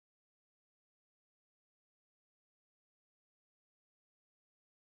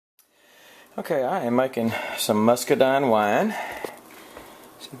Okay, I am making some Muscadine wine.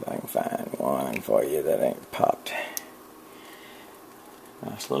 See if I can find one for you that ain't popped.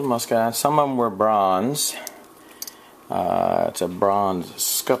 Nice little Muscadine. Some of them were bronze. It's a bronze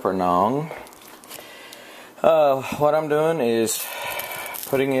Scuppernong. What I'm doing is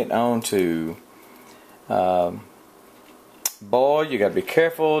putting it onto boil. You got to be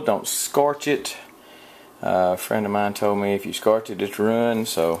careful. Don't scorch it. A friend of mine told me if you scorch it, it's ruined.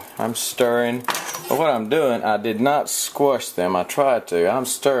 So I'm stirring. But what I'm doing, I did not squash them. I tried to. I'm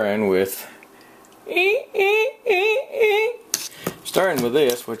stirring with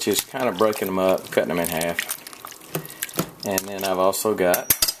this, which is kind of breaking them up, cutting them in half. And then I've also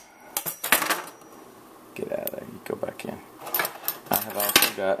got, get out of there, you go back in. I have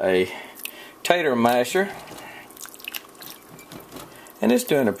also got a tater masher. And it's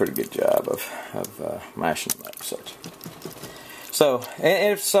doing a pretty good job of mashing them up. So,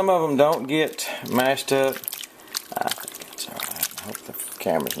 and if some of them don't get mashed up, I think it's alright. I hope the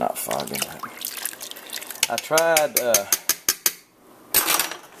camera's not fogging up.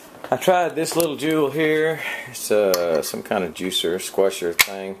 I tried this little jewel here. It's some kind of juicer, squasher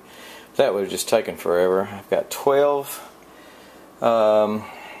thing. That was just taking forever. I've got 12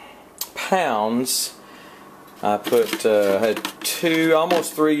 pounds. I put had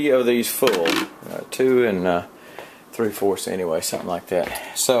almost 3 of these full, 2 and 3/4 anyway, something like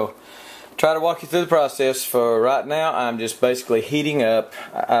that. So, try to walk you through the process. For right now, I'm just basically heating up.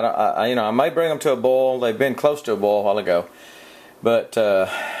 I may bring them to a boil. They've been close to a boil a while ago, but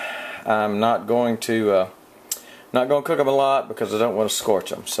I'm not going to cook them a lot because I don't want to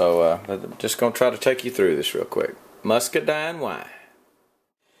scorch them. So, I'm just going to try to take you through this real quick. Muscadine wine.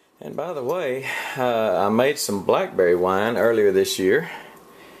 And by the way, I made some blackberry wine earlier this year,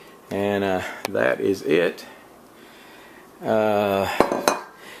 and that is it.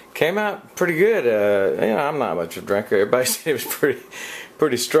 Came out pretty good. I'm not much of a drinker. Everybody said it was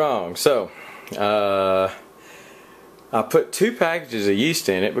pretty strong. So I put 2 packages of yeast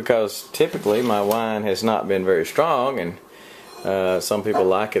in it because typically my wine has not been very strong, and some people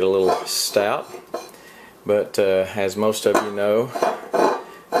like it a little stout. But as most of you know,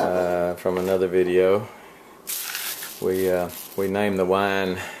 from another video, we named the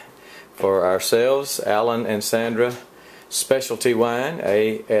wine for ourselves, Alan and Sandra Specialty Wine,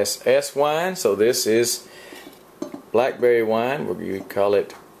 ASS wine. So this is blackberry wine. We call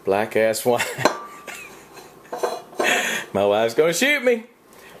it black ass wine. My wife's gonna shoot me,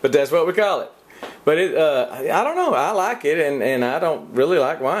 but that's what we call it. But I don't know. I like it, and I don't really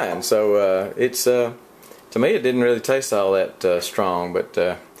like wine, so it's to me it didn't really taste all that strong, but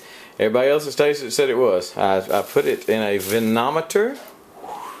everybody else has tasted it said it was. I put it in a vinometer,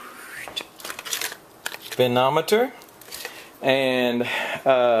 and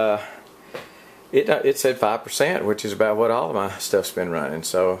it said 5%, which is about what all of my stuff's been running.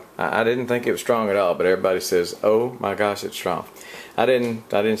 So I didn't think it was strong at all, but everybody says, "Oh my gosh, it's strong." I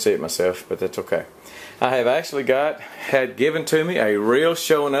didn't see it myself, but that's okay. I have actually had given to me a real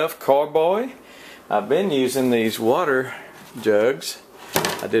show enough carboy. I've been using these water jugs.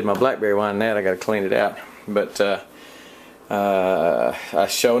 I did my blackberry wine now. I got to clean it out, but a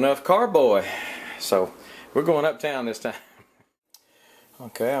show enough carboy. So we're going uptown this time.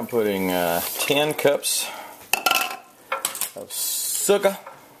 Okay, I'm putting 10 cups of sugar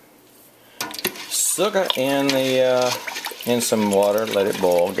in some water. Let it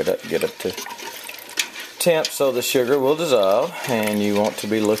boil. Get up to temp so the sugar will dissolve, and you want to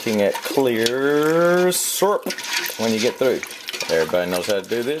be looking at clear syrup when you get through. Everybody knows how to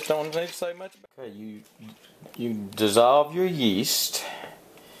do this. Don't need to say much. Okay, you dissolve your yeast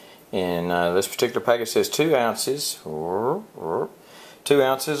in this particular packet. Says 2 ounces. 2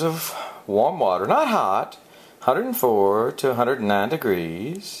 ounces of warm water, not hot, 104 to 109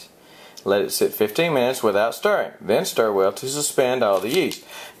 degrees. Let it sit 15 minutes without stirring. Then stir well to suspend all the yeast.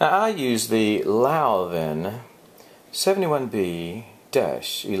 Now I use the Lalvin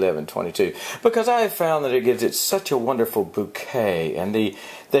 71B-1122 because I have found that it gives it such a wonderful bouquet, and I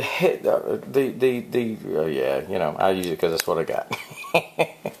use it because that's what I got.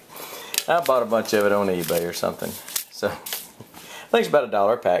 I bought a bunch of it on eBay or something. So I think it's about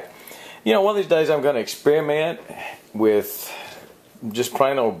 $1 a pack. One of these days I'm going to experiment with just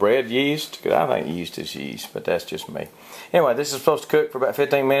plain old bread yeast, because I think yeast is yeast, but that's just me. Anyway, this is supposed to cook for about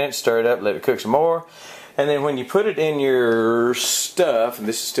 15 minutes. Stir it up, let it cook some more, and then when you put it in your stuff, and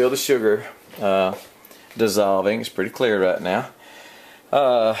this is still the sugar dissolving, it's pretty clear right now,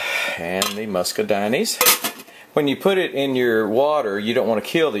 and the muscadines. when you put it in your water, you don't want to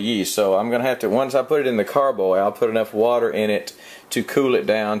kill the yeast. So I'm going to have to, once I put it in the carboy, I'll put enough water in it to cool it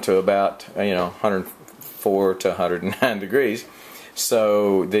down to about 104 to 109 degrees,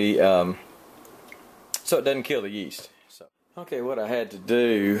 so so it doesn't kill the yeast. So, okay, what I had to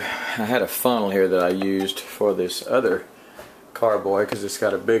do, I had a funnel here that I used for this other carboy because it's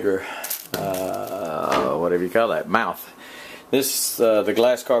got a bigger, whatever you call that, mouth. This, the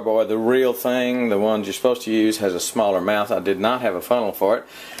glass carboy, the real thing, the one you're supposed to use, has a smaller mouth. I did not have a funnel for it.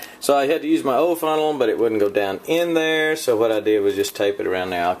 So I had to use my old funnel, but it wouldn't go down in there. So what I did was just tape it around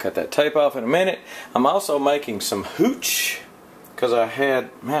there. I'll cut that tape off in a minute. I'm also making some hooch because I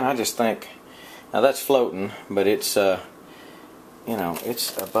had, man, I just think, now that's floating, but it's,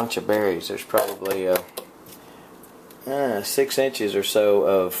 it's a bunch of berries. There's probably 6 inches or so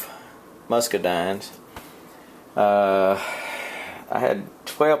of muscadines. I had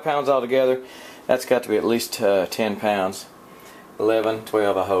 12 pounds altogether. That's got to be at least 10 pounds. 11,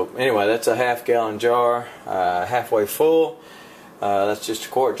 12 I hope. Anyway, that's a half-gallon jar, halfway full. That's just a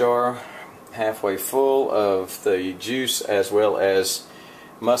quart jar, halfway full of the juice as well as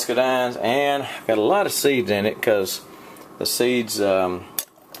muscadines, and got a lot of seeds in it because the seeds, we're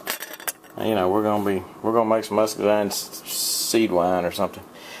gonna make some muscadine seed wine or something.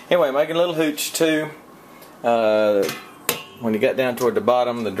 Anyway, making a little hooch too. When you get down toward the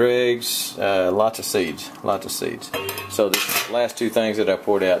bottom, the dregs, lots of seeds. So the last 2 things that I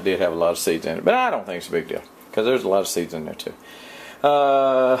poured out did have a lot of seeds in it, but I don't think it's a big deal because there's a lot of seeds in there too.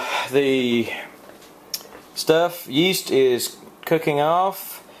 The stuff, yeast is cooking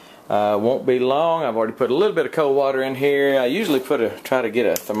off. Won't be long. I've already put a little bit of cold water in here. I usually try to get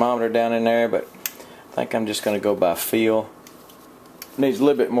a thermometer down in there, but I think I'm just going to go by feel. Needs a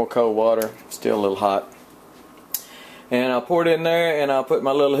little bit more cold water. Still a little hot. And I'll pour it in there, and I'll put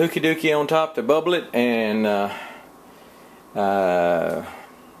my little hooky dookie on top to bubble it, and I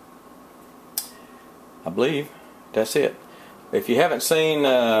believe that's it. If you haven't seen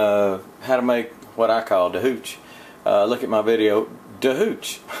how to make what I call the hooch, look at my video, the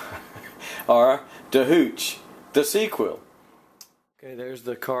hooch, or the hooch, the sequel. Okay, there's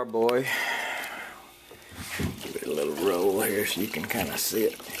the carboy. Give it a little roll here so you can kind of see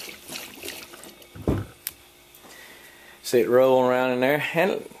it. See it rolling around in there,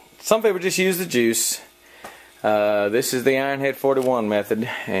 and some people just use the juice. This is the Ironhead 41 method,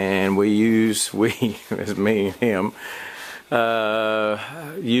 and as me and him,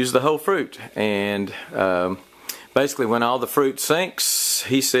 use the whole fruit. And basically, when all the fruit sinks,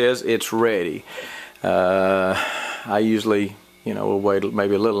 he says it's ready. I usually, will wait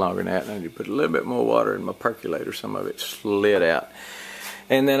maybe a little longer than that, and I put a little bit more water in my percolator. Some of it slid out.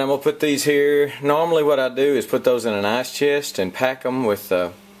 And then I'm going to put these here. Normally what I do is put those in an ice chest and pack them with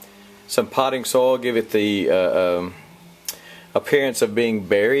some potting soil, give it the appearance of being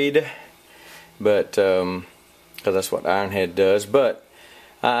buried, but because that's what Ironhead does. But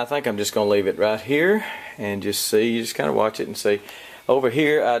I think I'm just going to leave it right here and just see, just kind of watch it and see. Over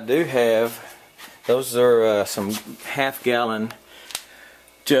here I do have, those are some half-gallon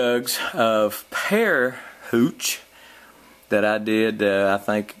jugs of pear hooch that I did, I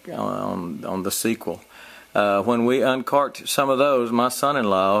think, on the sequel. When we uncorked some of those, my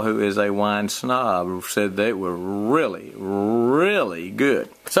son-in-law, who is a wine snob, said they were really, really good.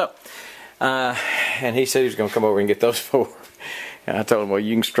 So, and he said he was going to come over and get those for me. And I told him, well,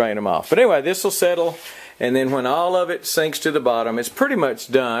 you can strain them off. But anyway, this will settle, and then when all of it sinks to the bottom, it's pretty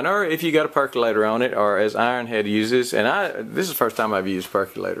much done. Or if you got a percolator on it, or as Ironhead uses, and this is the first time I've used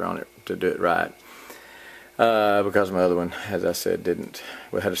percolator on it to do it right. Because my other one, as I said, didn't.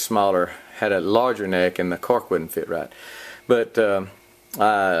 We had a larger neck, and the cork wouldn't fit right. But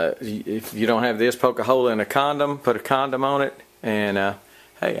if you don't have this, poke a hole in a condom, put a condom on it, and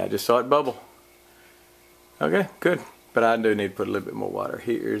hey, I just saw it bubble. Okay, good. But I do need to put a little bit more water.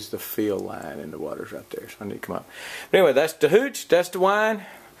 Here's the field line, and the water's right there, so I need to come up. But anyway, that's the hooch, that's the wine,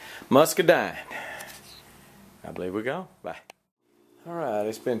 muscadine. I believe we're gone. Bye. All right,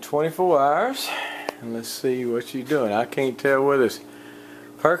 it's been 24 hours. And let's see what you're doing. I can't tell whether it's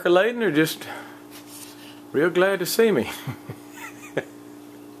percolating or just real glad to see me.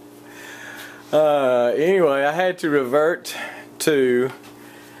 Anyway, I had to revert to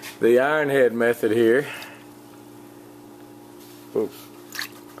the Ironhead method here. Oops.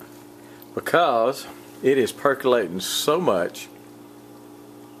 Because it is percolating so much.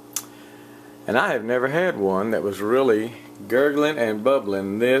 And I have never had one that was really gurgling and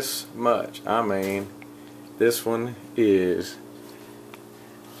bubbling this much. I mean, this one is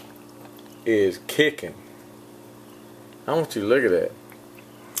kicking. I want you to look at that.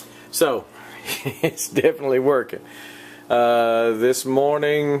 So it's definitely working. This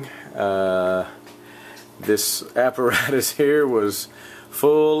morning, this apparatus here was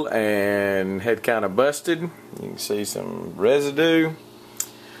full and had kind of busted. You can see some residue.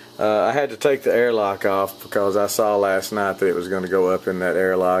 I had to take the airlock off because I saw last night that it was going to go up in that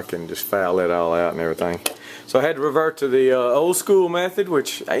airlock and just foul it all out and everything. So I had to revert to the old school method,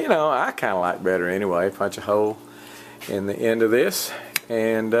 which, you know, I kind of like better anyway. Punch a hole in the end of this,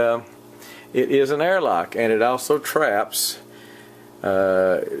 and it is an airlock, and it also traps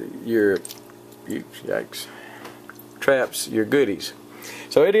your goodies.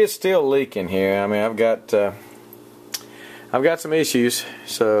 So it is still leaking here. I mean, I've got some issues,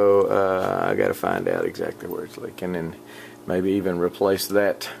 so I got to find out exactly where it's leaking and maybe even replace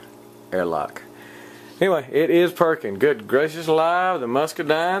that airlock. Anyway, it is perking. Good gracious alive, the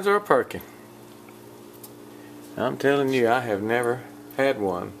Muscadines are perking. I'm telling you, I have never had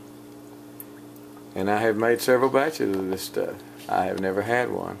one, and I have made several batches of this stuff. I have never had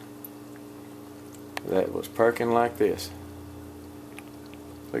one that was perking like this.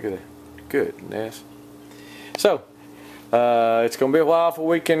 Look at that. Goodness. So it's going to be a while before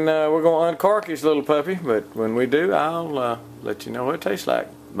we're going to uncork this little puppy, but when we do, I'll let you know what it tastes like.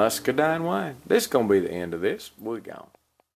 Muscadine wine. This is going to be the end of this. We're gone.